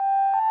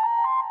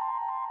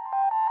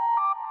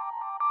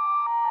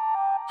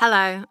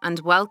Hello,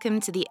 and welcome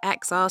to the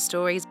XR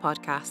Stories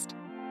podcast,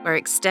 where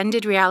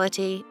extended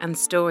reality and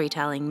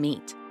storytelling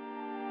meet.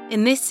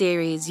 In this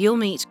series, you'll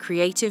meet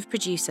creative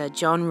producer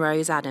John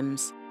Rose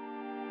Adams.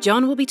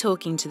 John will be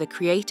talking to the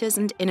creators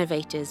and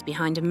innovators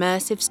behind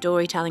immersive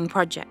storytelling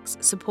projects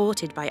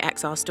supported by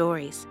XR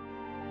Stories.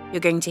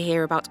 You're going to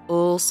hear about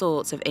all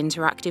sorts of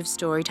interactive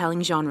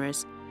storytelling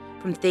genres,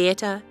 from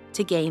theatre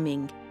to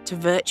gaming to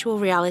virtual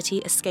reality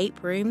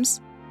escape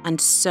rooms,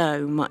 and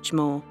so much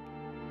more.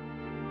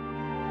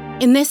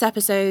 In this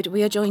episode,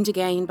 we are joined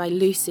again by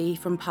Lucy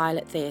from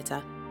Pilot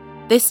Theatre.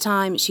 This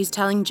time, she's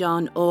telling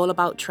John all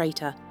about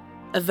Traitor,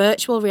 a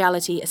virtual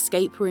reality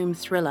escape room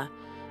thriller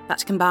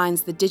that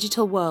combines the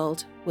digital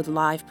world with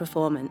live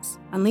performance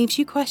and leaves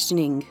you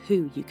questioning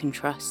who you can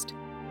trust.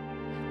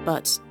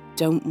 But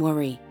don't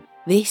worry,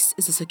 this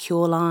is a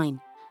secure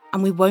line,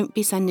 and we won't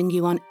be sending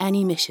you on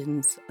any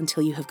missions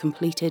until you have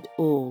completed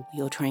all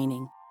your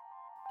training.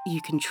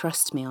 You can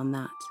trust me on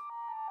that.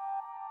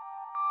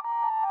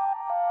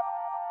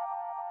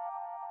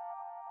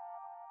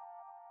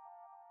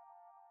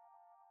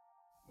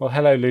 Well,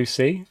 hello,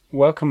 Lucy.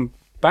 Welcome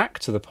back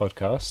to the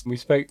podcast. We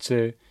spoke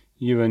to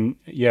you and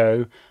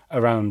Yo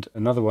around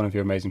another one of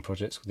your amazing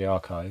projects with the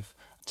Archive.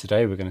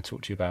 Today, we're going to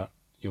talk to you about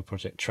your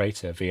project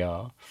Traitor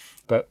VR.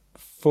 But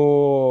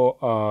for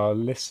our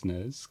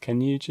listeners,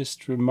 can you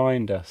just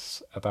remind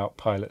us about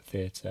Pilot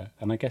Theatre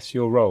and I guess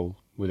your role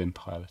within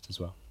Pilot as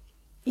well?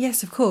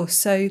 Yes, of course.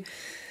 So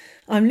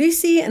I'm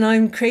Lucy and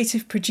I'm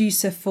creative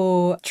producer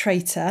for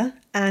Traitor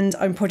and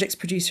I'm projects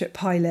producer at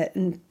Pilot.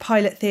 And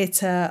Pilot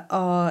Theatre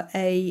are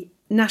a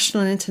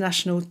national and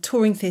international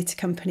touring theatre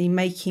company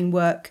making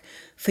work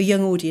for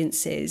young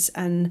audiences.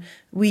 And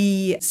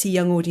we see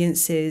young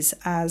audiences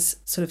as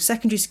sort of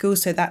secondary school,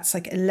 so that's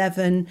like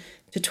 11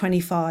 to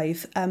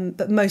 25.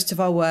 But most of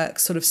our work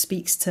sort of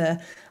speaks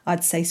to,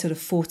 I'd say, sort of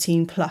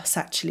 14 plus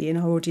actually in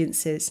our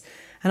audiences.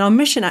 And our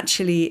mission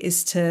actually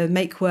is to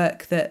make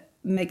work that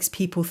makes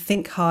people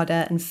think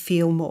harder and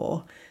feel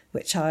more,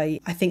 which I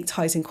think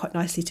ties in quite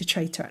nicely to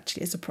Traitor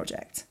actually as a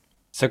project.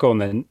 So go on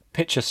then,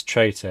 pitch us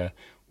Traitor.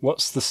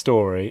 What's the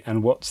story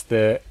and what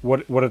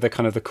are the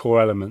kind of the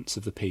core elements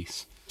of the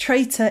piece?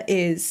 Traitor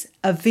is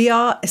a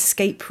VR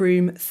escape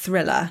room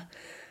thriller.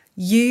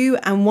 You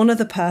and one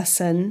other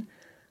person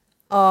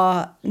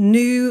are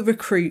new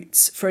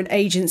recruits for an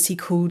agency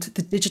called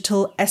the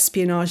Digital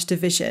Espionage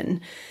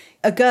Division.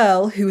 A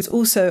girl who is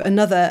also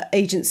another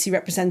agency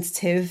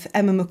representative,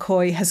 Emma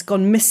McCoy, has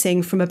gone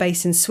missing from a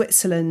base in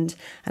Switzerland,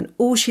 and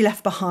all she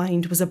left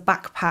behind was a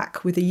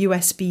backpack with a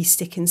USB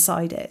stick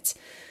inside it.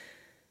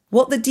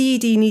 What the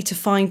DED need to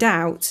find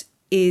out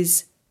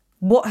is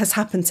what has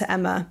happened to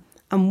Emma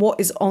and what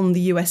is on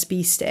the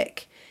USB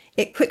stick.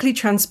 It quickly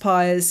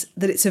transpires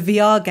that it's a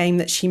VR game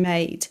that she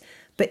made,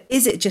 but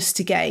is it just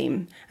a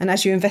game? And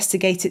as you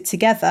investigate it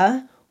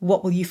together,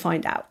 what will you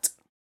find out?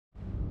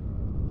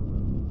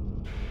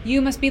 You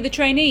must be the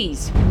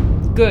trainees.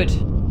 Good.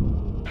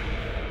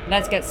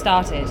 Let's get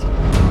started.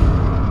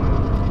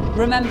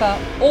 Remember,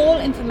 all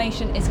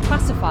information is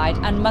classified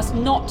and must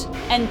not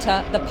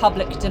enter the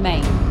public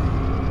domain.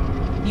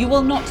 You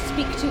will not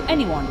speak to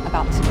anyone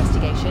about this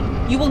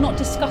investigation. You will not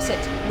discuss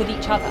it with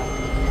each other.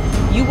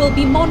 You will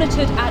be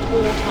monitored at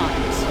all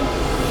times.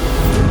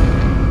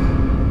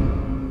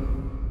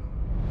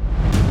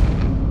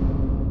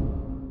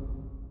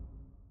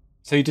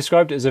 So you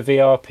described it as a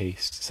VR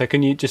piece. So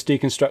can you just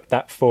deconstruct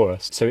that for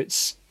us? So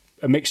it's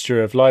a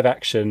mixture of live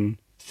action,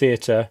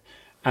 theatre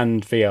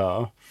and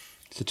VR.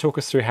 So talk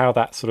us through how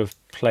that sort of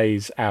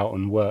plays out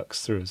and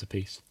works through as a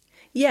piece.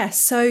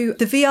 Yes, so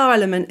the VR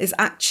element is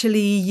actually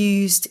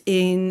used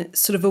in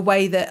sort of a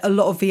way that a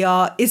lot of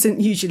VR isn't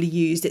usually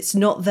used. It's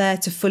not there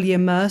to fully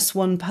immerse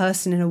one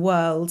person in a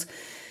world.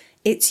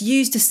 It's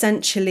used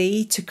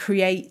essentially to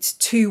create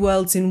two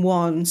worlds in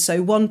one.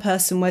 So one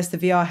person wears the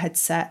VR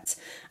headset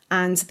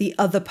and the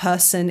other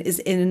person is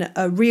in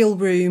a real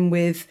room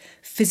with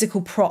physical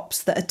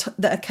props that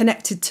are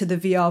connected to the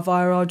VR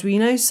via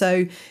Arduino.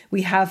 So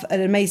we have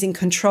an amazing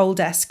control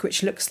desk,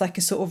 which looks like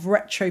a sort of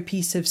retro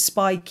piece of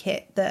spy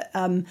kit that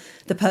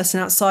the person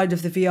outside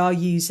of the VR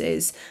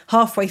uses.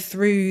 Halfway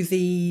through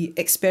the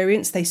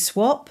experience, they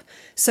swap.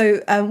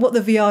 So what the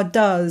VR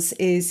does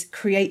is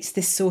creates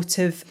this sort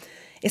of,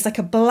 it's like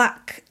a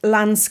black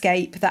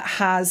landscape that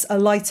has a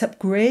light up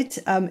grid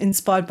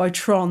inspired by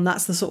Tron.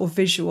 That's the sort of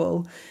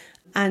visual.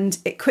 And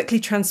it quickly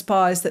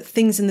transpires that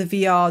things in the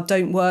VR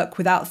don't work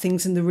without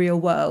things in the real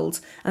world,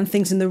 and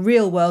things in the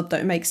real world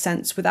don't make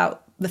sense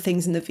without the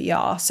things in the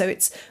VR. So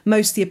it's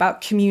mostly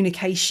about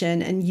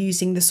communication and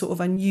using the sort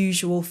of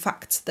unusual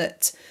fact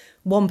that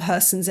one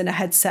person's in a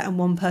headset and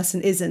one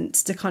person isn't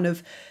to kind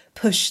of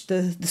push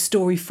the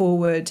story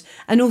forward,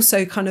 and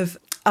also kind of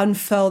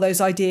unfurl those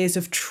ideas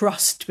of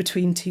trust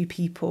between two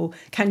people.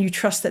 Can you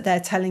trust that they're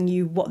telling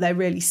you what they're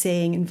really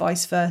seeing and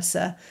vice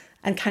versa?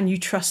 And can you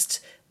trust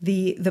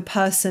the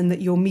person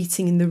that you're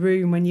meeting in the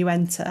room when you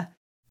enter?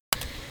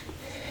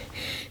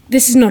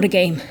 This is not a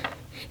game.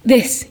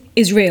 This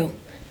is real.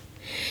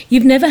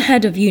 You've never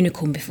heard of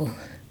Unicorn before.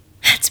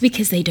 That's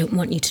because they don't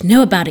want you to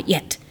know about it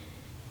yet.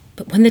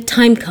 But when the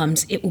time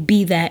comes, it will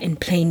be there in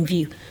plain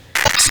view.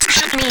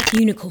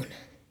 Unicorn.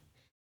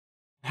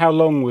 How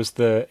long was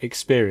the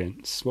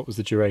experience? What was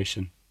the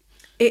duration?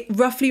 It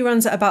roughly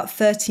runs at about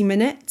 30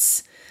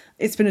 minutes.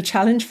 It's been a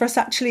challenge for us,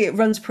 actually. It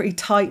runs pretty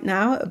tight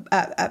now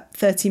at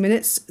 30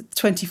 minutes,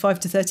 25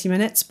 to 30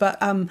 minutes.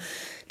 But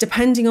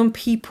depending on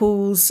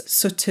people's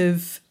sort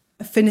of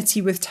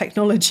affinity with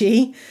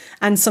technology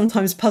and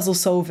sometimes puzzle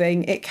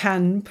solving, it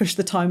can push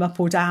the time up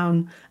or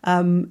down.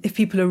 If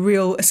people are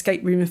real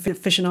escape room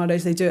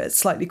aficionados, they do it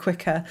slightly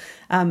quicker.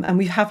 And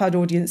we have had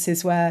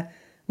audiences where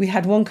we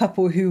had one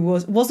couple who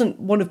wasn't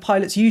one of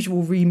Pilot's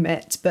usual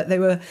remit, but they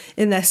were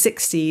in their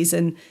 60s,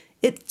 and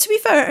to be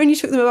fair, it only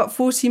took them about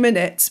 40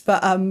 minutes,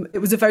 but it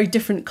was a very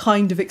different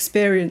kind of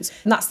experience.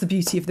 And that's the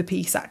beauty of the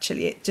piece,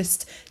 actually. It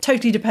just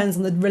totally depends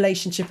on the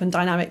relationship and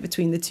dynamic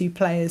between the two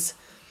players.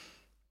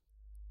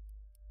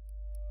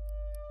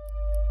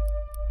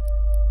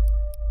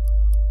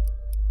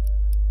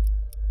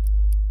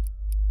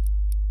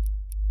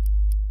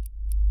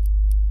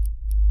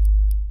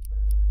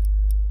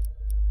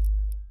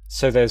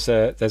 So there's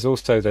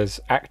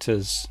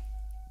actors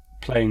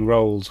playing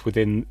roles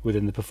within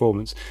the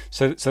performance.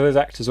 So those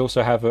actors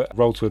also have a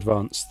role to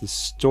advance the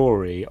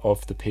story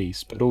of the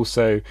piece, but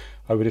also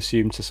I would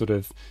assume to sort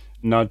of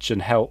nudge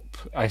and help.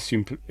 I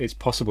assume it's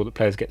possible that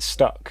players get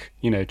stuck,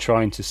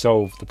 trying to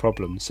solve the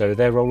problem. So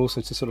their role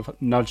also to sort of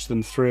nudge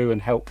them through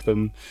and help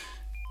them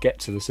get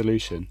to the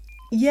solution.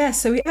 Yeah,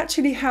 so we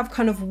actually have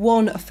kind of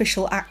one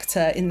official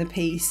actor in the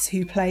piece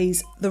who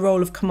plays the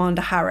role of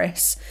Commander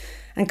Harris.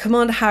 And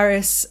Commander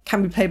Harris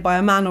can be played by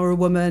a man or a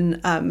woman,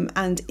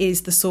 and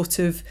is the sort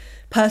of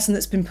person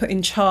that's been put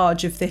in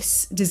charge of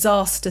this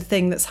disaster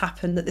thing that's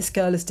happened, that this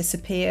girl has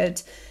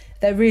disappeared.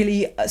 They're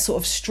really sort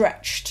of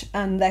stretched,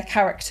 and their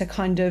character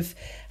kind of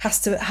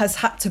has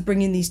had to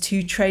bring in these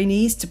two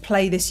trainees to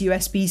play this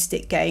USB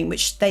stick game,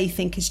 which they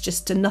think is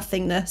just a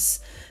nothingness.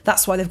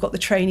 That's why they've got the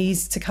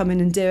trainees to come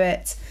in and do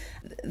it.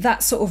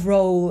 That sort of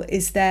role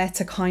is there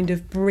to kind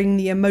of bring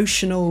the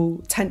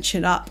emotional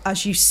tension up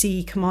as you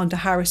see Commander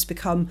Harris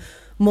become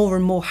more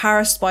and more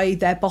harassed by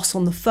their boss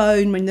on the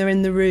phone when they're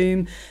in the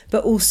room,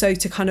 but also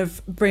to kind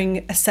of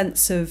bring a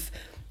sense of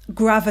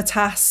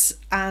gravitas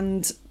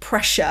and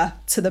pressure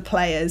to the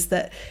players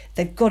that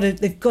they've got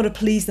to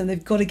please them,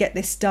 they've got to get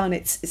this done.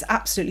 It's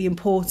absolutely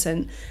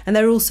important. And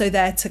they're also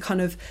there to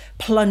kind of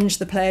plunge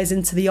the players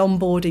into the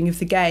onboarding of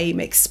the game,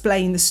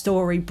 explain the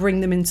story, bring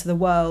them into the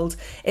world.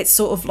 It's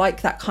sort of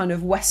like that kind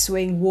of West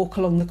Wing walk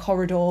along the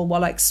corridor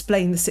while I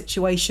explain the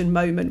situation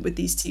moment with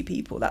these two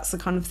people. That's the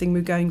kind of thing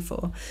we're going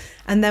for.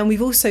 And then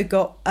we've also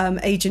got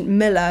Agent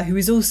Miller, who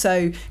is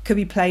also could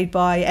be played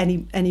by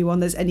anyone,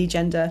 there's any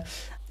gender,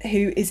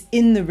 who is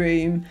in the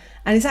room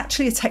and is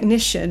actually a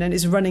technician and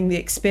is running the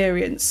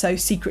experience, so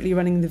secretly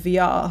running the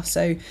VR.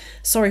 So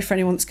sorry for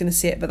anyone that's going to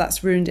see it, but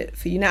that's ruined it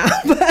for you now.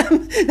 But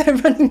they're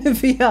running the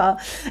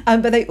VR.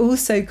 But they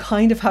also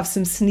kind of have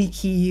some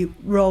sneaky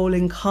role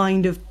in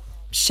kind of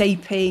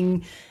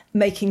shaping,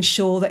 making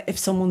sure that if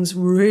someone's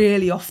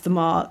really off the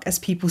mark, as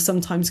people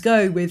sometimes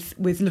go with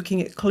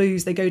looking at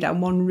clues, they go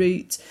down one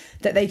route,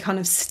 that they kind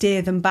of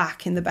steer them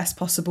back in the best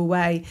possible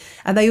way.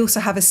 And they also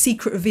have a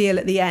secret reveal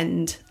at the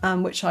end,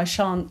 which I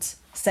shan't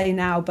say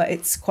now, but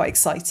it's quite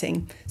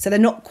exciting. So they're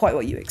not quite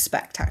what you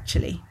expect,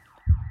 actually.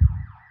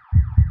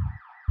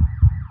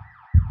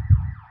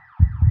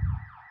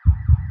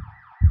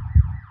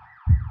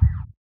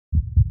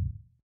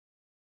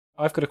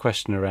 I've got a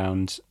question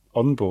around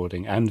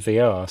onboarding and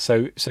VR.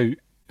 So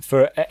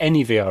for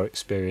any VR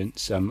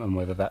experience, and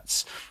whether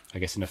that's, I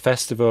guess, in a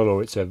festival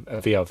or it's a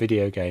VR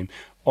video game,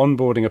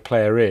 onboarding a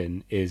player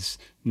in is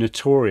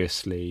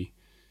notoriously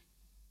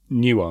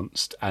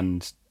nuanced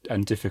and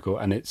difficult,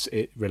 and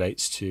it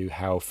relates to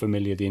how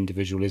familiar the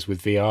individual is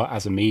with VR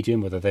as a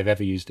medium, whether they've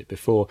ever used it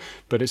before,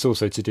 but it's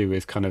also to do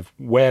with kind of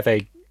where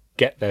they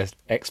get their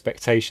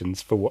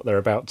expectations for what they're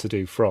about to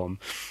do from.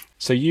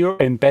 So you're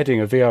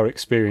embedding a VR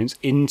experience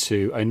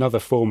into another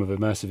form of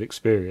immersive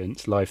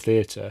experience, live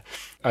theatre.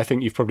 I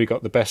think you've probably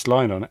got the best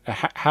line on it.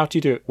 How do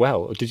you do it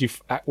well? Or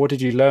what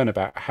did you learn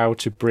about how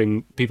to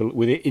bring people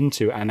with it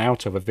into and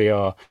out of a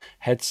VR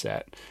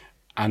headset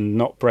and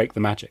not break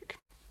the magic?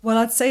 Well,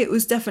 I'd say it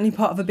was definitely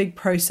part of a big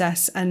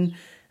process, and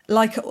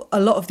like a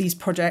lot of these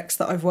projects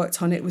that I've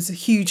worked on, it was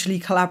hugely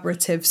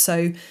collaborative.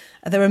 So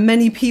there are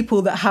many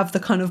people that have the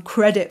kind of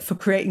credit for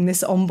creating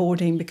this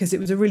onboarding, because it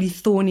was a really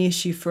thorny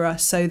issue for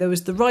us. So there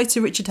was the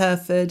writer, Richard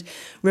Herford,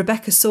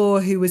 Rebecca Saw,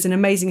 who was an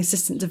amazing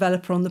assistant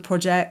developer on the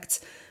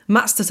project,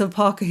 Matt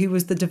Stutter-Parker, who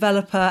was the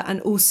developer, and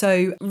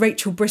also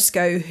Rachel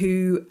Briscoe,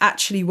 who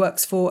actually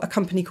works for a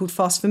company called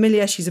Fast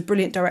Familiar. She's a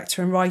brilliant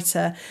director and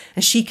writer,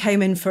 and she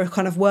came in for a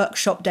kind of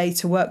workshop day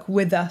to work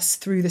with us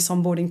through this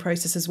onboarding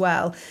process as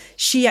well.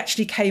 She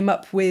actually came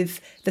up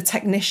with the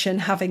technician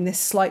having this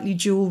slightly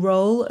dual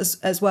role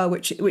as well,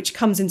 which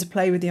comes into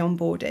play with the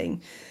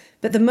onboarding.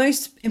 But the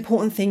most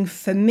important thing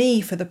for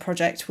me for the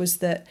project was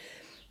that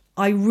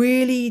I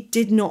really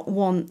did not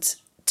want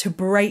to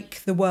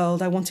break the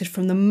world. I wanted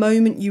from the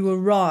moment you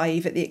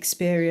arrive at the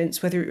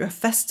experience, whether you're a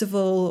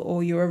festival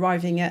or you're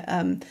arriving at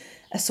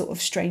a sort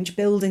of strange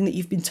building that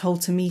you've been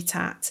told to meet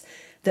at,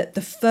 that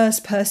the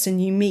first person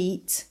you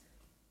meet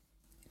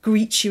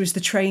greets you as the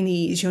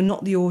trainees. You're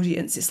not the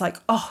audience. It's like,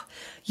 oh,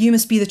 you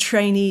must be the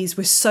trainees.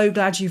 We're so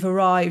glad you've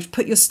arrived.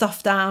 Put your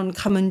stuff down.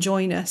 Come and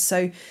join us.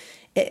 So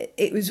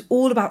it was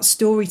all about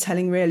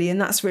storytelling, really.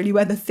 And that's really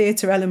where the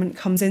theatre element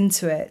comes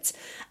into it.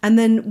 And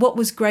then what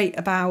was great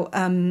about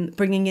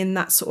bringing in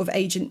that sort of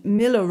Agent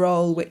Miller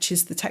role, which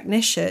is the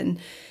technician,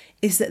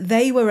 is that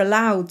they were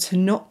allowed to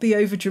not be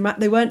over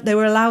dramatic. They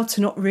were allowed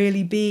to not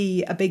really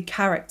be a big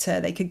character.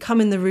 They could come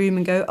in the room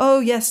and go, oh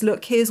yes,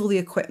 look, here's all the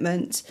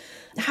equipment.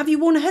 Have you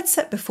worn a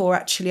headset before,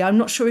 actually? I'm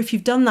not sure if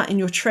you've done that in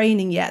your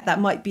training yet.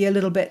 That might be a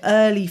little bit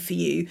early for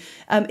you.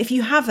 If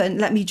you haven't,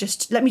 let me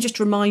just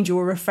remind you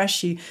or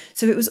refresh you.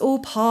 So it was all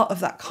part of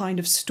that kind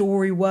of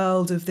story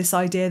world of this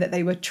idea that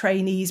they were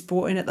trainees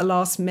brought in at the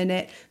last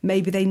minute.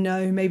 Maybe they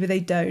know, maybe they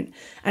don't.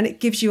 And it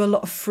gives you a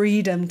lot of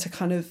freedom to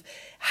kind of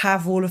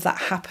have all of that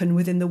happen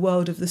within the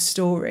world of the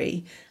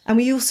story. And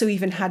we also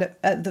even had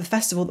at the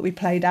festival that we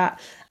played at,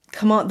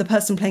 the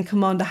person playing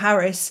Commander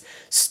Harris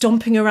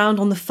stomping around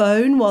on the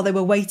phone while they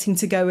were waiting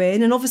to go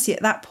in. And obviously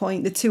at that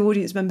point, the two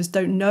audience members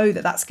don't know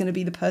that that's going to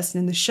be the person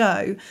in the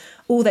show.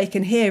 All they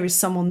can hear is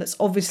someone that's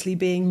obviously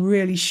being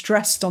really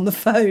stressed on the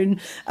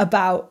phone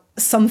about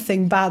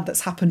something bad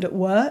that's happened at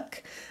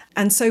work.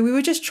 And so we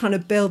were just trying to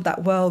build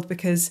that world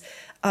because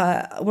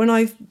when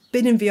I've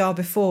been in VR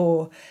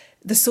before,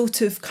 the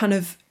sort of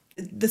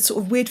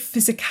weird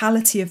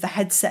physicality of the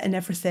headset and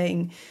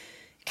everything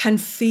can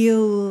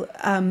feel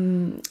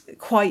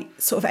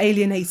quite sort of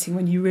alienating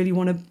when you really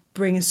want to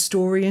bring a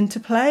story into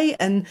play.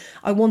 And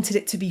I wanted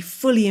it to be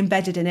fully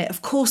embedded in it.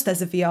 Of course,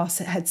 there's a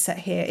VR headset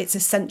here. It's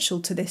essential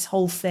to this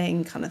whole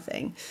thing kind of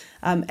thing.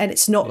 And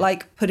it's not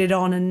like put it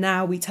on and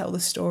now we tell the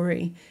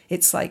story.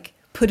 It's like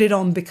put it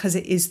on because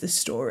it is the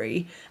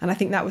story. And I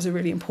think that was a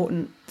really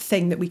important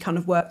thing that we kind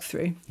of worked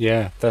through.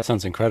 Yeah, that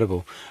sounds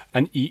incredible.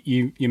 And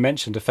you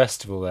mentioned a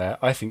festival there.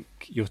 I think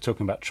you're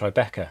talking about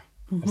Tribeca.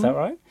 Mm-hmm. Is that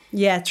right?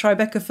 Yeah,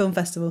 Tribeca Film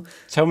Festival.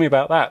 Tell me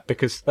about that,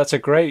 because that's a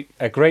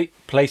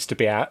great place to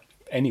be at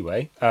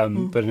anyway,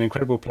 but an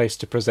incredible place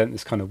to present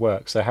this kind of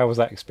work. So how was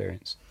that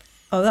experience?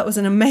 Oh, that was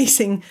an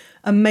amazing,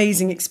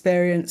 amazing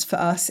experience for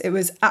us. It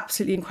was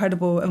absolutely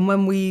incredible. And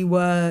when we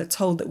were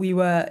told that we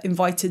were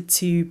invited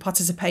to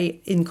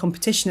participate in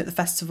competition at the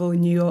festival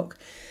in New York,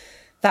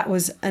 that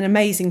was an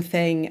amazing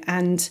thing.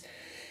 And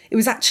it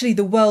was actually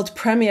the world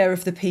premiere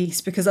of the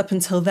piece, because up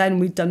until then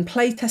we'd done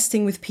play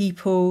testing with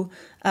people,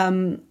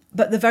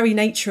 but the very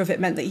nature of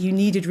it meant that you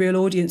needed real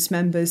audience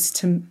members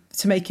to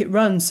make it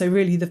run. So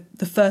really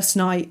the first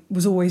night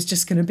was always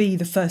just going to be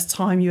the first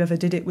time you ever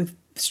did it with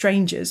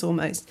strangers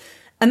almost.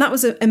 And that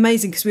was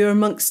amazing because we were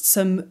amongst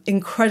some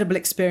incredible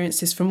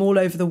experiences from all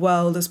over the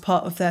world as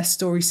part of their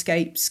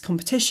Storyscapes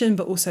competition,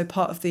 but also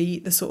part of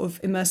the sort of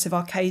immersive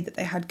arcade that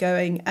they had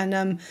going.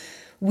 And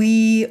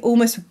we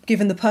almost were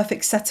given the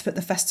perfect setup at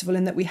the festival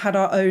in that we had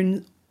our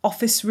own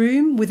office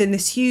room within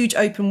this huge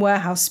open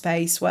warehouse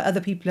space where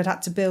other people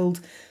had to build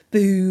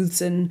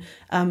booths and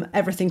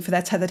everything for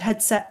their tethered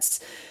headsets.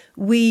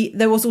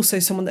 There was also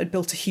someone that had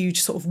built a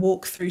huge sort of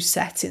walkthrough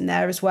set in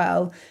there as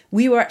well.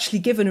 We were actually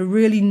given a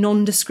really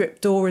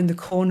nondescript door in the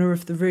corner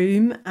of the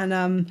room,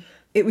 and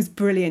it was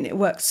brilliant. It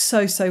worked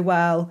so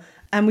well,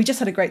 and we just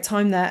had a great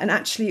time there. And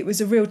actually it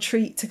was a real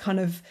treat to kind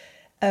of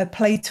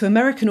play to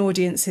American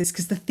audiences,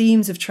 because the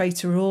themes of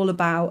Traitor are all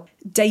about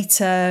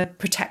data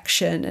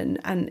protection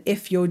and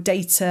if your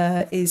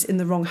data is in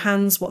the wrong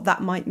hands, what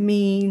that might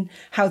mean,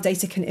 how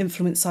data can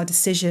influence our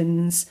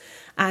decisions.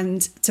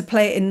 And to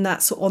play it on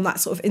that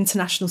sort of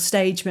international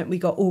stage meant we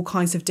got all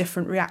kinds of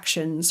different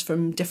reactions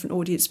from different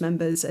audience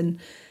members, and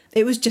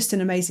it was just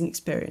an amazing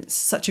experience.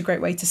 Such a great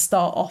way to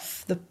start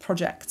off the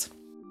project.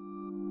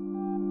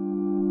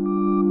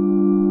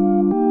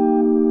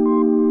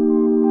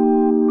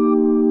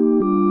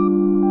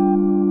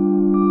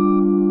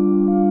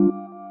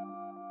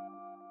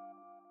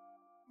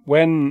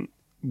 When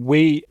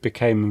we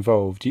became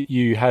involved,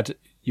 you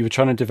were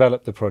trying to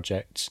develop the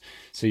project,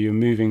 so you were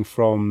moving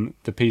from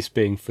the piece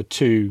being for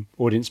 2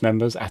 audience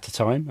members at a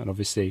time, and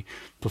obviously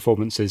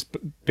performances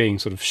being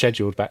sort of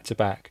scheduled back to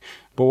back.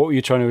 But what were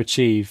you trying to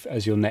achieve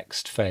as your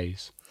next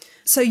phase?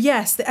 So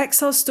yes, the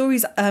XR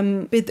Stories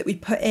bid that we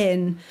put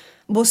in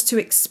was to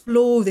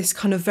explore this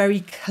kind of very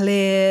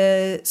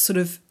clear sort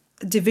of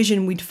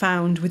division we'd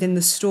found within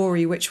the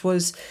story, which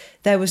was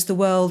there was the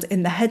world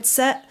in the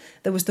headset,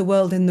 there was the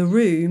world in the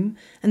room,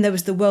 and there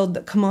was the world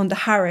that Commander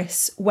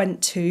Harris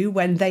went to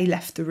when they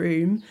left the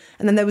room.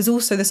 And then there was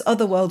also this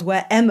other world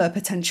where Emma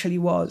potentially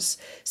was.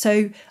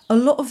 So a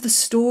lot of the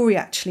story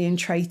actually in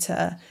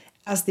Traitor,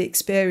 as the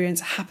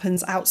experience,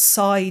 happens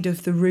outside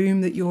of the room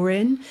that you're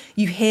in.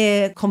 You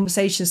hear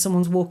conversations,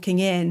 someone's walking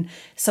in,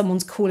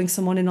 someone's calling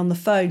someone in on the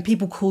phone,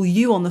 people call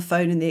you on the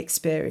phone in the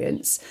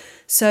experience.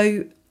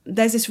 So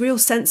there's this real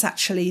sense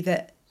actually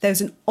that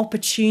there's an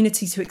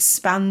opportunity to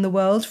expand the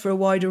world for a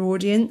wider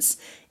audience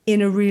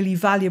in a really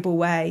valuable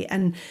way.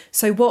 And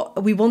so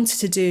what we wanted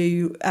to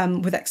do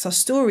with XR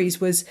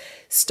Stories was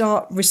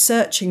start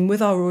researching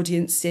with our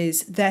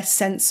audiences their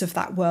sense of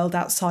that world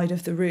outside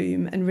of the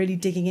room and really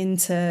digging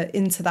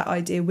into that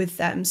idea with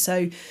them.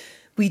 So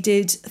we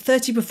did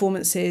 30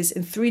 performances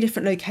in 3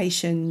 different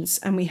locations,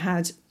 and we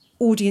had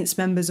audience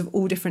members of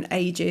all different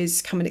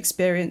ages come and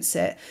experience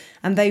it.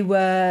 And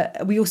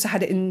we also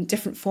had it in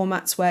different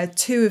formats, where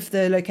 2 of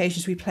the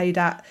locations we played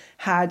at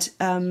had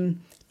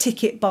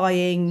ticket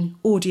buying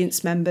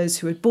audience members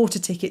who had bought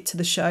a ticket to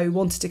the show,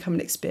 wanted to come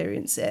and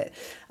experience it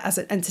as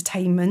an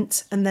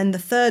entertainment. And then the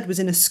 3rd was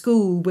in a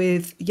school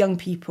with young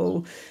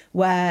people,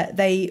 where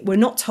they were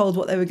not told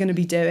what they were going to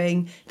be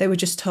doing. They were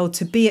just told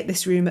to be at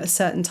this room at a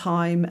certain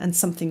time and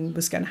something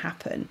was going to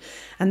happen.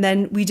 And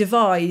then we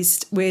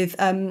devised with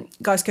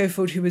Guy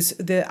Schofield, who was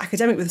the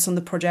academic with us on the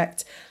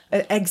project,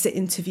 an exit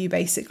interview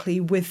basically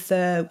with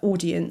the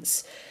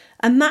audience.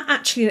 And that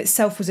actually in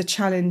itself was a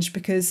challenge,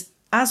 because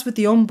as with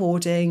the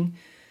onboarding,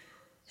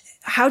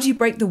 how do you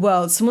break the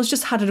world? Someone's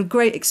just had a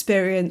great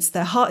experience,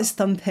 their heart is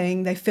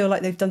thumping, they feel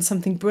like they've done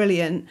something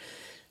brilliant.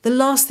 The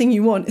last thing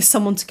you want is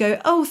someone to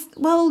go, oh,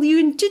 well,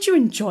 did you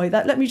enjoy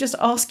that? Let me just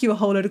ask you a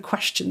whole load of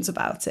questions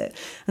about it.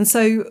 And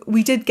so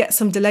we did get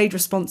some delayed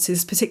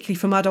responses, particularly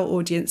from adult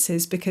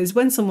audiences, because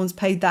when someone's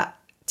paid that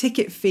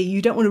ticket fee,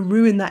 you don't want to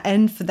ruin that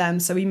end for them.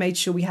 So we made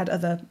sure we had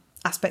other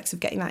aspects of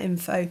getting that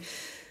info.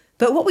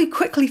 But what we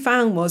quickly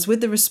found was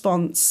with the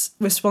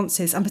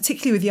responses, and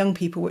particularly with young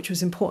people, which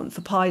was important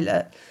for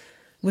pilot,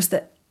 was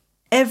that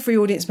every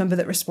audience member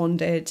that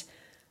responded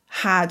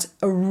had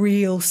a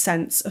real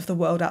sense of the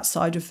world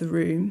outside of the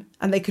room,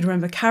 and they could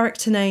remember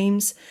character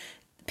names.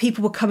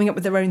 People were coming up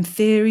with their own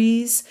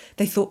theories.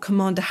 They thought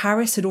Commander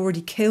Harris had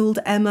already killed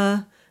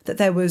Emma, that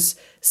there was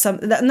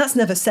and that's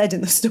never said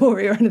in the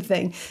story or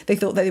anything. They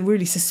thought they were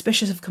really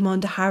suspicious of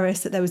Commander Harris,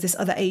 that there was this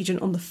other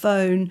agent on the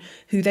phone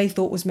who they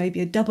thought was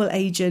maybe a double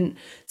agent.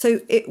 So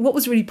what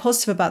was really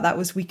positive about that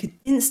was we could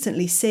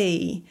instantly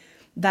see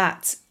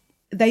that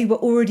they were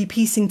already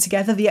piecing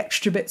together the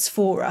extra bits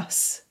for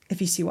us, if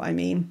you see what I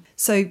mean.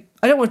 So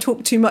I don't want to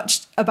talk too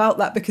much about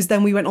that, because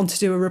then we went on to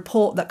do a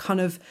report that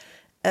kind of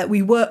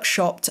we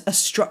workshopped a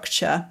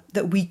structure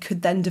that we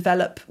could then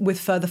develop with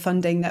further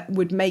funding that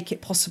would make it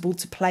possible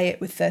to play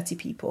it with 30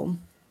 people.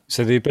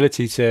 So the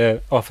ability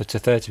to offer to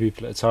 30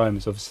 people at a time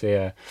is obviously,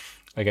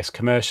 I guess,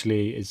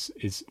 commercially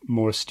is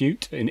more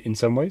astute in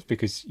some ways,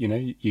 because,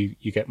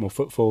 you get more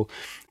footfall,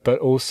 but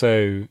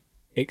also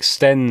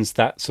extends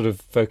that sort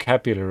of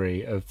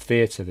vocabulary of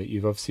theatre that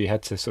you've obviously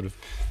had to sort of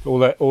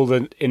all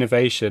the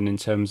innovation in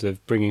terms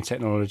of bringing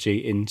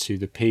technology into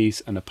the piece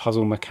and a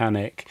puzzle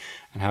mechanic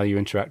and how you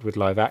interact with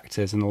live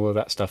actors and all of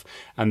that stuff,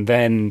 and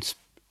then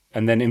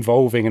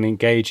involving and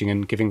engaging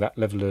and giving that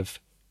level of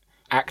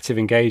active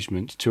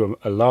engagement to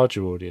a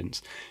larger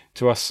audience,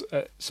 to us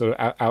sort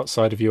of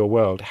outside of your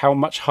world. How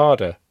much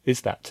harder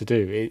is that to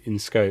do in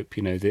scope,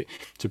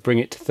 to bring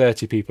it to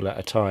 30 people at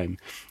a time?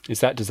 Does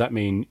that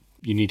mean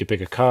you need a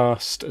bigger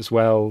cast as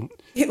well?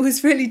 It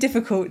was really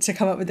difficult to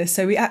come up with this.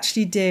 So we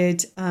actually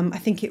did, I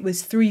think it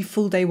was 3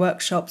 full-day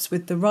workshops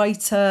with the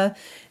writer,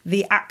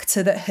 the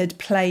actor that had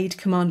played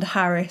Commander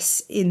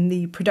Harris in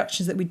the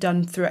productions that we'd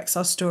done through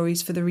XR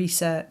Stories for the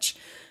research,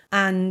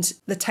 and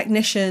the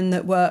technician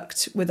that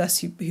worked with us,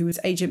 who was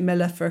Agent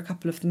Miller for a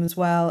couple of them as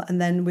well, and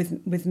then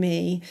with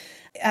me,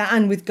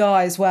 and with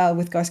Guy as well,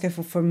 with Guy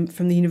Schofield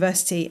from the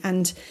university.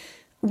 And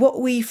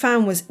what we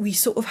found was we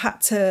sort of had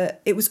to,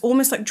 it was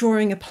almost like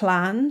drawing a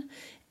plan.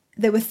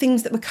 There were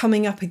things that were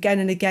coming up again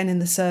and again in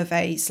the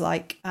surveys,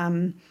 like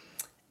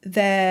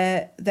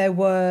there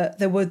were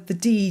the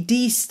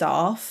DED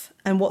staff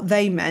and what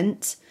they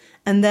meant.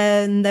 And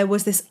then there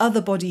was this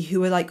other body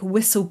who were like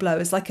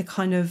whistleblowers, like a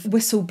kind of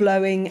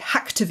whistleblowing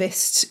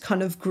hacktivist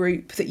kind of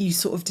group that you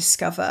sort of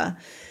discover.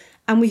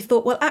 And we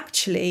thought, well,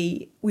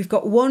 actually, we've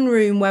got one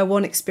room where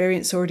one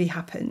experience already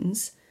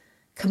happens.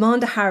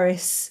 Commander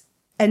Harris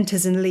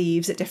enters and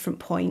leaves at different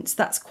points.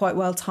 That's quite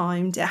well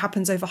timed. It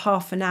happens over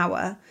half an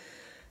hour.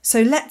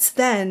 So let's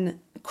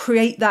then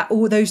create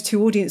all those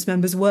 2 audience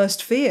members'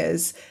 worst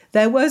fears.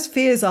 Their worst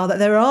fears are that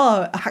there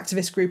are a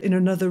hacktivist group in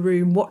another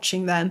room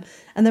watching them,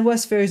 and their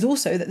worst fear is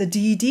also that the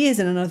DED is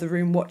in another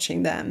room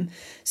watching them.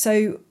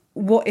 So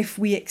what if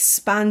we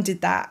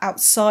expanded that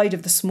outside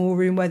of the small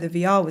room where the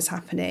VR was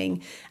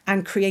happening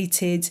and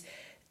created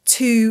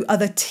 2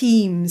 other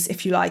teams,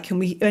 if you like, and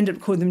we ended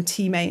up calling them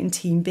Team A and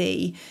Team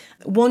B.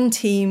 One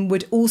team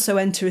would also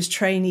enter as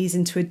trainees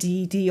into a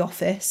DED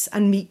office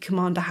and meet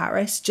Commander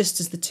Harris, just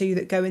as the 2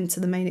 that go into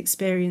the main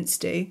experience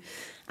do.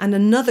 And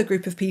another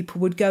group of people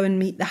would go and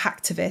meet the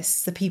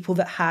hacktivists, the people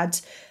that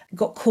had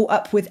got caught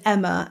up with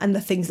Emma and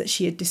the things that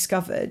she had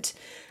discovered.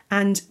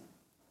 And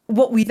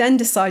what we then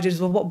decided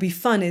is, well, what would be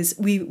fun is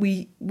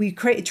we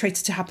created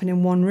Traitor to happen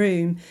in one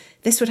room.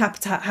 This would have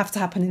to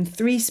happen in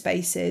 3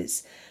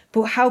 spaces.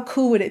 But how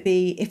cool would it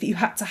be if you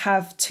had to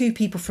have 2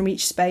 people from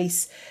each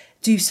space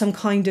do some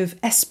kind of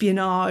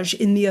espionage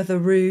in the other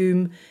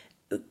room,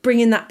 bring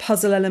in that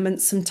puzzle element,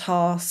 some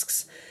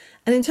tasks.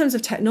 And in terms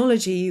of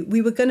technology,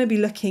 we were going to be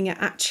looking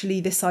at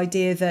actually this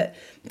idea that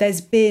there's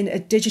been a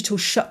digital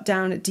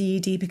shutdown at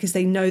DED because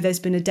they know there's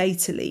been a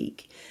data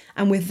leak.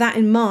 And with that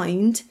in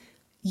mind,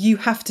 you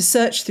have to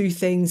search through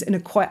things in a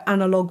quite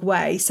analog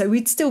way. So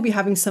we'd still be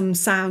having some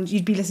sound.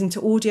 You'd be listening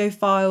to audio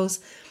files.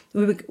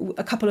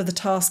 A couple of the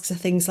tasks are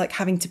things like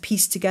having to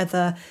piece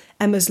together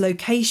Emma's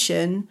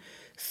location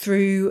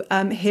through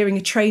hearing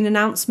a train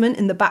announcement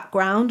in the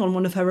background on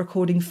one of her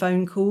recording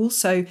phone calls.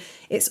 So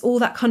it's all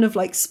that kind of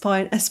like spy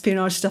and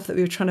espionage stuff that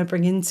we were trying to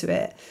bring into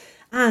it.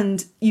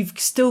 And you've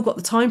still got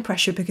the time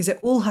pressure because it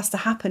all has to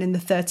happen in the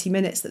 30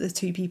 minutes that the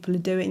two people are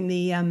doing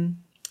the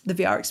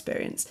VR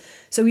experience.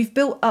 So we've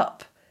built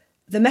up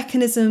the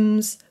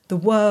mechanisms, the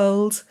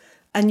world,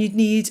 and you'd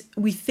need,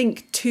 we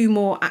think, 2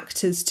 more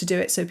actors to do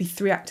it. So it'd be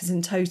 3 actors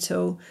in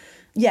total.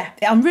 Yeah,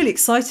 I'm really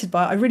excited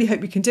by it. I really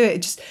hope we can do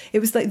it. It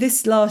was like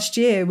this last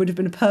year would have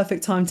been a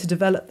perfect time to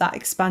develop that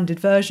expanded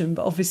version.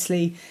 But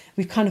obviously,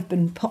 we've kind of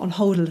been put on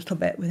hold a little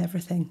bit with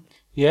everything.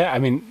 Yeah, I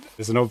mean,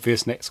 there's an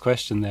obvious next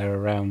question there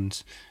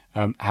around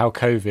how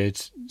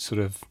COVID sort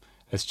of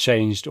has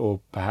changed, or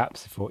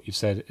perhaps, if what you've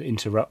said,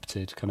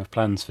 interrupted kind of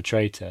plans for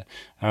Traitor.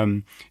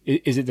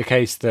 Is it the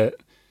case that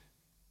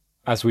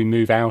as we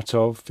move out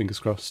of, fingers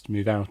crossed,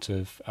 move out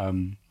of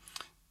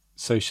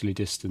socially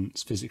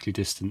distanced, physically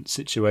distant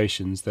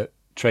situations, that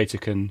Traitor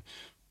can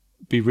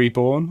be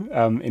reborn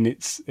in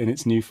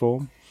its new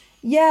form?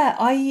 Yeah,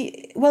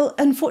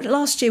 unfortunately,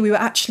 last year we were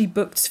actually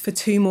booked for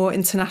 2 more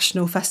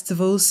international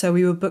festivals. So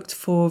we were booked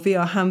for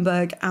VR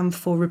Hamburg and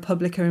for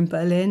Republica in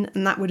Berlin,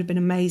 and that would have been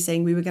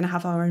amazing. We were going to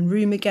have our own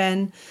room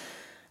again,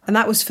 and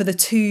that was for the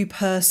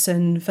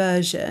 2-person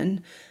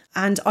version.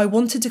 And I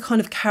wanted to kind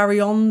of carry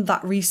on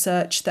that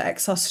research that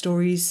XR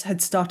Stories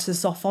had started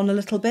us off on a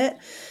little bit,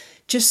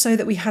 just so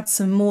that we had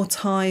some more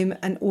time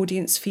and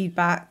audience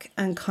feedback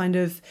and kind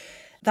of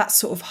that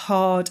sort of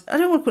hard, I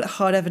don't want to call it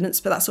hard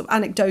evidence, but that sort of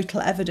anecdotal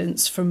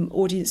evidence from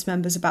audience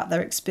members about their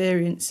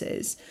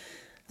experiences.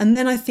 And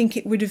then I think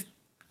it would have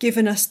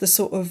given us the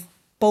sort of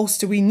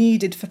bolster we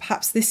needed for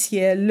perhaps this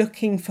year,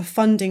 looking for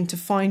funding to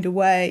find a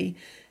way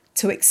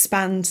to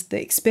expand the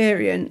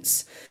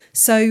experience.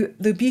 So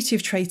the beauty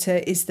of Traitor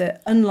is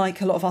that, unlike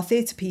a lot of our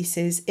theatre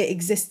pieces, it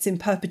exists in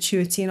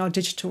perpetuity in our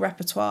digital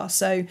repertoire.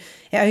 So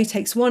it only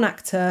takes 1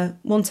 actor,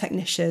 1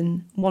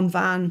 technician, 1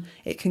 van.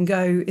 It can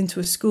go into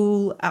a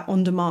school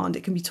on demand.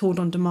 It can be toured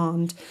on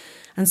demand.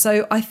 And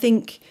so I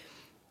think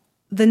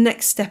the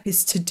next step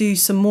is to do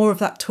some more of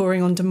that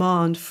touring on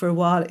demand for a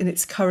while in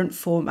its current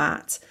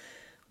format,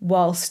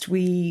 whilst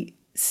we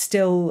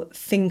still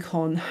think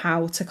on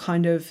how to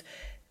kind of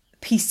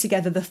piece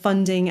together the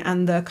funding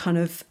and the kind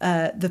of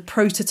the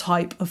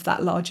prototype of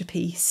that larger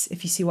piece,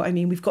 if you see what I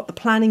mean. We've got the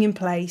planning in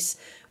place.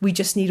 We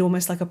just need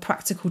almost like a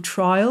practical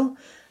trial.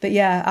 But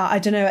yeah, I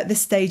don't know, at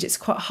this stage it's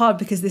quite hard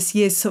because this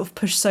year's sort of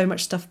pushed so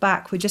much stuff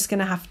back. We're just going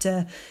to have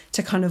to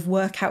kind of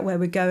work out where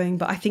we're going.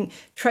 But I think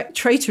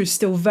Traitor is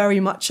still very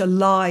much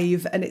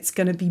alive and it's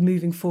going to be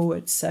moving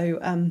forward. So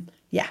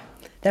yeah,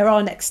 there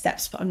are next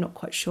steps, but I'm not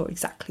quite sure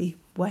exactly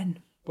when.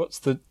 What's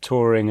the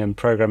touring and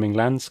programming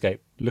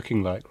landscape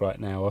looking like right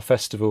now? Are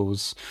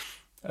festivals,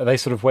 are they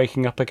sort of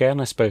waking up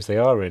again? I suppose they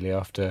are, really,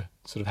 after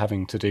sort of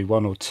having to do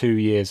 1 or 2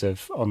 years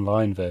of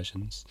online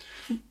versions.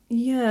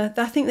 Yeah,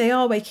 I think they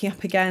are waking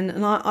up again.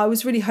 And I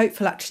was really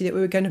hopeful, actually, that we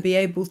were going to be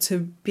able to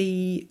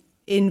be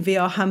in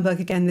VR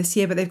Hamburg again this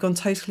year, but they've gone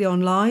totally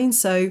online.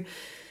 So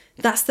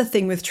that's the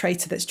thing with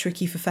Traitor that's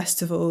tricky for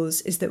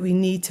festivals, is that we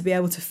need to be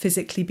able to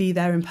physically be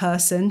there in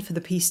person for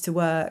the piece to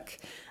work.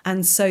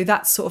 And so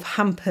that sort of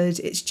hampered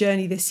its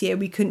journey this year.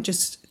 We couldn't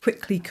just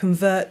quickly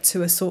convert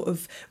to a sort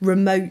of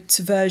remote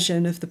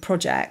version of the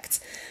project.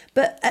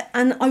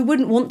 And I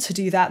wouldn't want to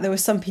do that. There were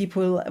some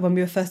people when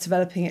we were first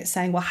developing it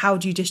saying, well, how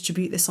do you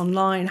distribute this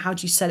online? How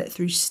do you sell it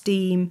through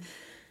Steam?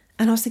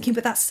 And I was thinking,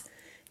 but that's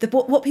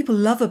what people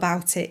love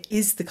about it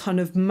is the kind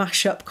of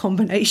mash-up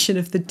combination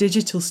of the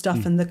digital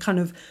stuff and the kind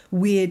of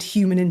weird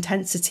human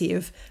intensity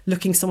of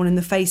looking someone in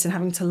the face and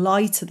having to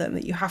lie to them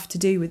that you have to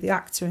do with the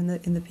actor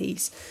in the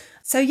piece.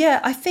 So yeah,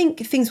 I think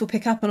things will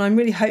pick up, and I'm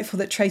really hopeful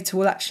that Traitor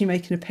will actually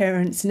make an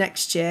appearance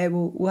next year.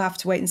 We'll have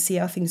to wait and see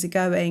how things are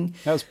going.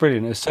 That was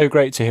brilliant. It was so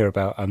great to hear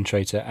about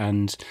Traitor,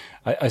 and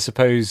I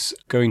suppose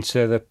going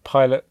to the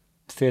Pilot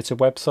Theatre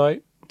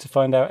website to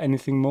find out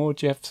anything more.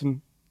 Do you have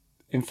some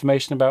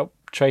information about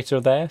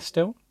Traitor there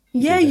still?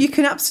 Yeah, you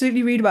can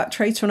absolutely read about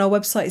Traitor on our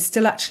website. It's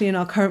still actually in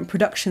our current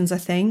productions, I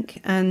think.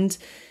 And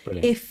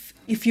brilliant.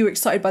 If you're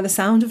excited by the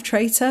sound of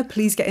Traitor,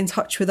 please get in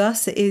touch with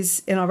us. It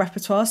is in our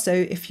repertoire. So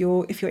if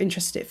you're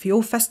interested for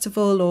your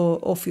festival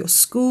or for your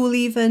school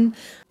even,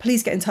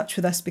 please get in touch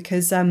with us,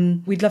 because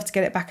we'd love to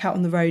get it back out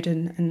on the road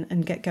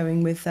and get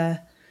going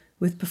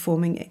with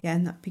performing it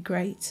again. That'd be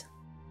great.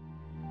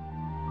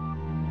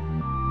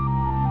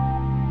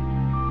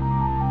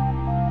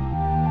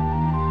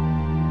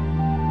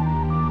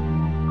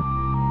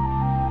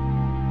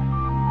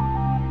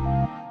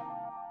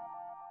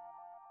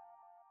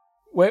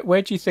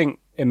 Where do you think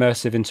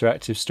immersive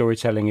interactive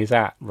storytelling is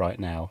at right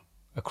now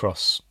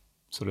across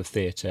sort of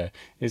theatre?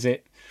 Is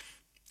it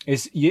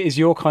Is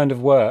your kind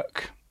of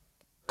work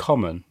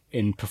common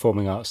in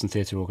performing arts and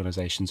theatre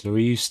organisations, or are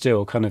you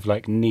still kind of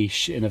like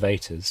niche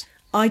innovators?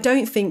 I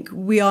don't think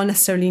we are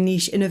necessarily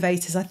niche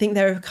innovators. I think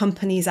there are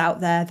companies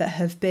out there that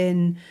have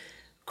been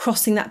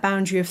crossing that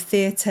boundary of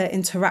theatre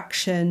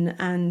interaction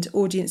and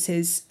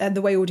audiences,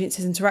 the way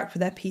audiences interact with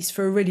their piece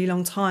for a really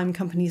long time.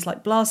 Companies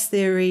like Blast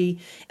Theory,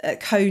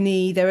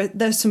 Coney,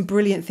 there's some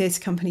brilliant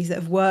theatre companies that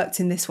have worked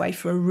in this way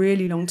for a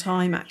really long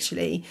time,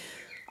 actually.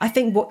 I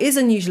think what is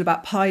unusual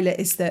about Pilot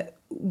is that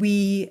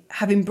we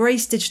have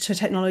embraced digital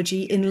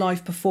technology in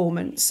live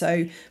performance,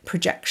 so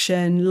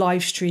projection,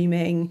 live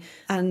streaming,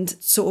 and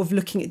sort of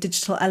looking at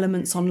digital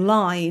elements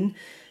online.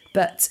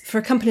 But for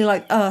a company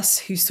like us,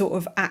 who sort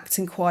of act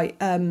in quite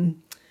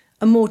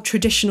a more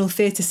traditional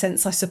theatre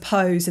sense, I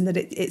suppose, in that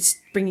it's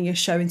bringing a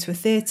show into a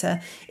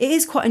theatre, it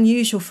is quite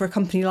unusual for a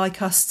company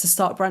like us to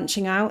start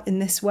branching out in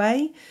this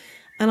way.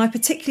 And I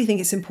particularly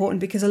think it's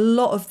important because a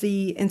lot of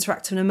the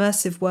interactive and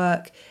immersive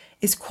work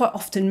is quite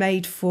often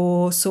made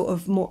for sort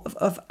of more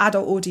of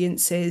adult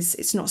audiences.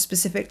 It's not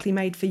specifically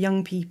made for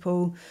young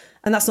people.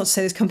 And that's not to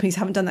say those companies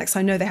haven't done that, because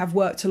I know they have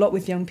worked a lot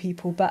with young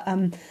people. But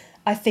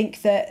I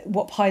think that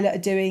what Pilot are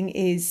doing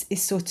is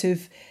sort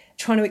of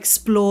trying to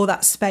explore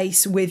that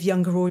space with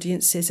younger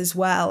audiences as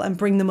well, and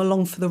bring them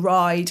along for the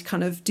ride,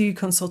 kind of do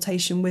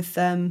consultation with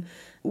them,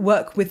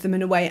 work with them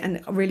in a way,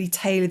 and really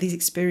tailor these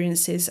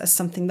experiences as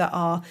something that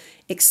are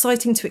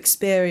exciting to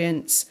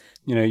experience.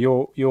 You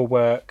know, your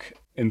work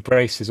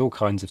embraces all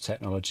kinds of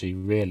technology,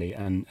 really,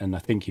 and I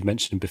think you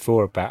mentioned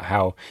before about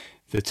how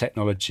the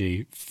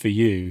technology for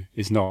you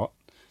is not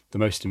the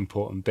most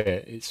important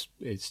bit.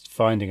 It's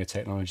finding a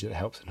technology that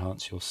helps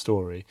enhance your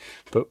story.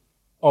 But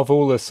of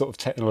all the sort of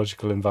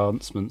technological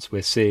advancements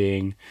we're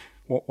seeing,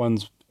 what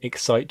ones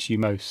excite you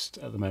most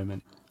at the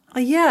moment?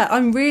 Yeah,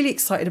 I'm really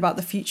excited about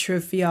the future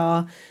of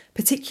VR,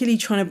 particularly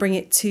trying to bring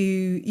it to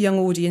young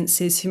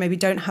audiences who maybe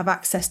don't have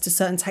access to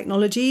certain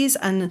technologies,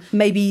 and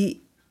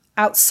maybe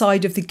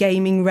outside of the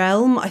gaming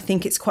realm. I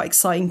think it's quite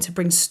exciting to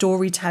bring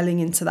storytelling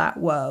into that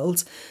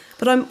world.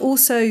 But I'm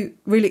also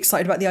really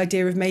excited about the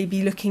idea of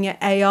maybe looking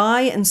at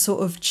AI and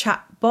sort of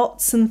chat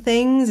bots and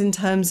things in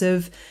terms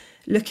of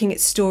looking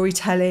at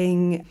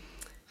storytelling,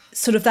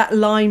 sort of that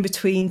line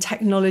between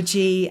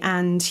technology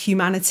and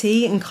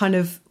humanity, and kind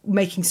of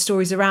making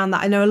stories around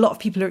that. I know a lot of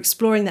people are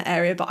exploring that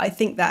area, but I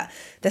think that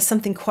there's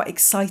something quite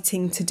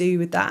exciting to do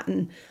with that.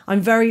 And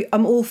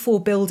I'm all for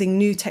building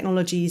new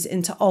technologies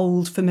into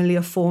old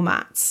familiar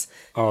formats.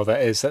 Oh,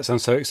 that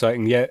sounds so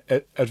exciting. Yeah,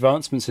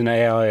 advancements in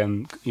AI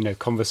and, you know,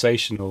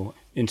 conversational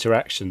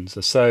interactions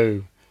are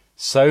so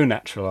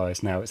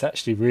naturalized now. It's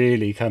actually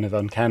really kind of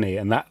uncanny,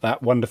 and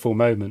that wonderful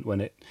moment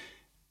when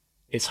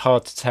it's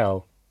hard to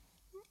tell.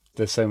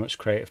 There's so much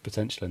creative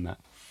potential in that.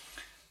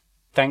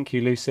 Thank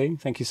you, Lucy.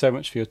 Thank you so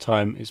much for your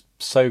time. It's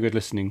so good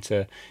listening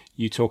to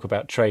you talk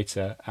about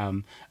Traitor,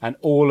 and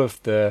all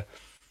of the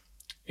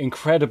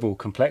incredible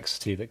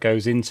complexity that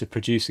goes into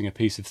producing a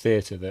piece of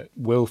theatre that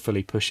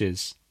willfully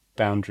pushes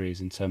boundaries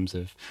in terms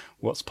of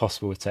what's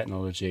possible with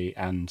technology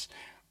and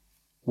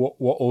what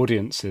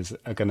audiences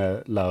are going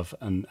to love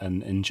and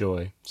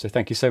enjoy. So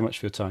thank you so much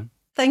for your time.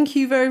 Thank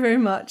you very, very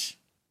much.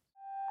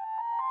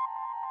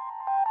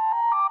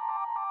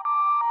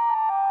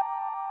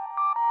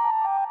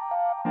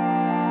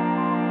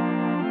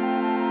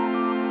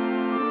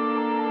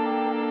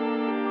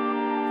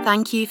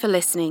 Thank you for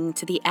listening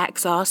to the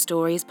XR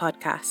Stories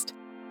podcast.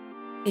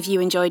 If you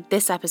enjoyed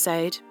this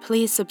episode,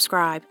 please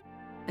subscribe,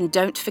 and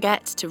don't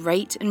forget to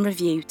rate and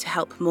review to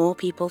help more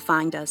people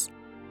find us.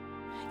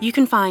 You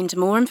can find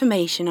more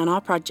information on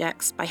our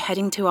projects by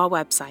heading to our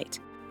website,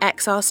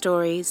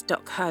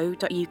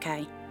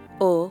 xrstories.co.uk,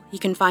 or you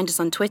can find us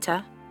on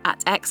Twitter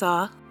at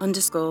xr_stories.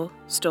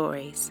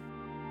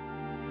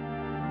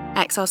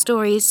 XR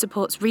Stories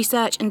supports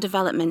research and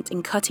development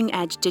in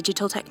cutting-edge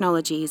digital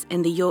technologies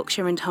in the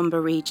Yorkshire and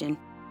Humber region.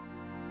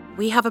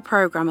 We have a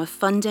programme of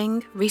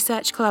funding,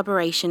 research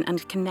collaboration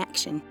and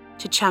connection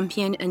to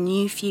champion a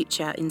new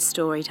future in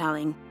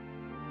storytelling.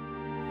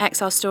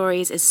 XR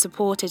Stories is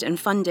supported and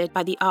funded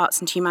by the Arts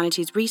and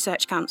Humanities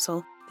Research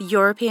Council, the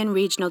European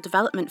Regional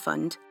Development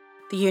Fund,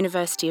 the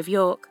University of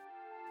York,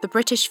 the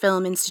British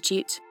Film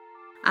Institute,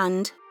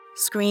 and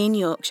Screen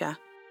Yorkshire.